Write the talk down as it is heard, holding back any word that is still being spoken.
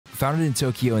Founded in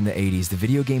Tokyo in the 80s, the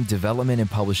video game development and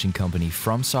publishing company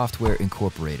FromSoftware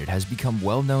Incorporated has become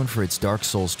well known for its Dark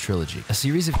Souls trilogy, a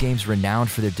series of games renowned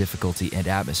for their difficulty and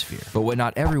atmosphere. But what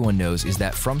not everyone knows is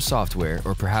that FromSoftware,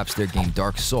 or perhaps their game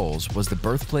Dark Souls, was the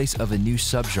birthplace of a new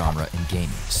subgenre in gaming.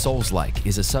 Soulslike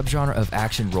is a subgenre of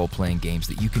action role-playing games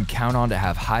that you can count on to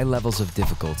have high levels of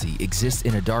difficulty, exist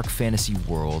in a dark fantasy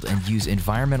world, and use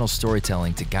environmental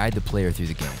storytelling to guide the player through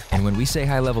the game. And when we say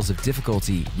high levels of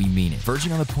difficulty, we mean it.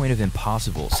 Verging on the point of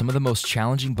impossible, some of the most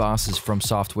challenging bosses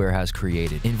FromSoftware has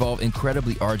created involve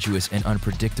incredibly arduous and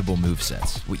unpredictable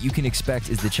movesets. What you can expect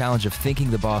is the challenge of thinking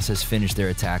the boss has finished their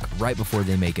attack right before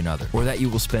they make another, or that you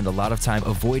will spend a lot of time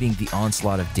avoiding the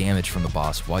onslaught of damage from the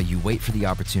boss while you wait for the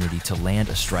opportunity to land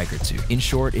a strike or two. In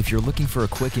short, if you're looking for a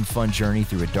quick and fun journey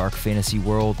through a dark fantasy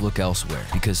world, look elsewhere,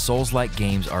 because Souls-like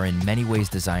games are in many ways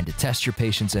designed to test your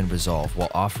patience and resolve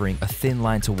while offering a thin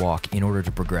line to walk in order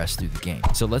to progress through the game.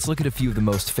 So let's look at a few of the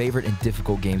most favorite and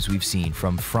difficult games we've seen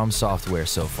from FromSoftware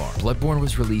so far. Bloodborne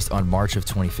was released on March of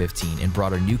 2015 and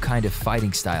brought a new kind of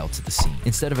fighting style to the scene.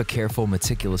 Instead of a careful,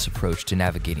 meticulous approach to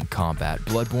navigating combat,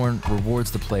 Bloodborne rewards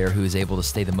the player who is able to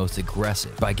stay the most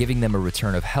aggressive by giving them a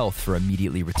return of health for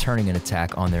immediately returning an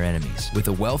attack on their enemies. With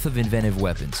a wealth of inventive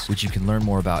weapons, which you can learn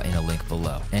more about in a link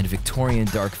below, and Victorian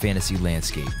dark fantasy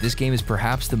landscape, this game is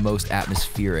perhaps the most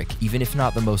atmospheric, even if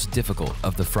not the most difficult,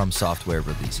 of the FromSoftware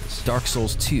releases. Dark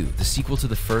Souls 2, the sequel to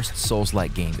the first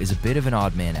Souls-like game, is a bit of an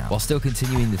odd man out. While still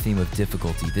continuing the theme of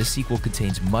difficulty, this sequel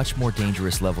contains much more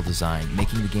dangerous level design,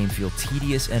 making the game feel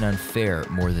tedious and unfair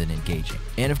more than engaging.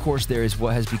 And of course, there is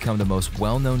what has become the most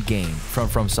well-known game from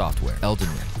FromSoftware, Elden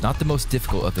Ring. Not the most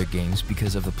difficult of their games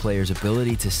because of the player's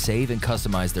ability to save and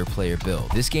customize their player build.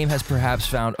 This game has perhaps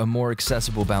found a more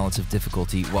accessible balance of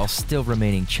difficulty while still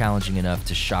remaining challenging enough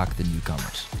to shock the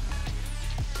newcomers.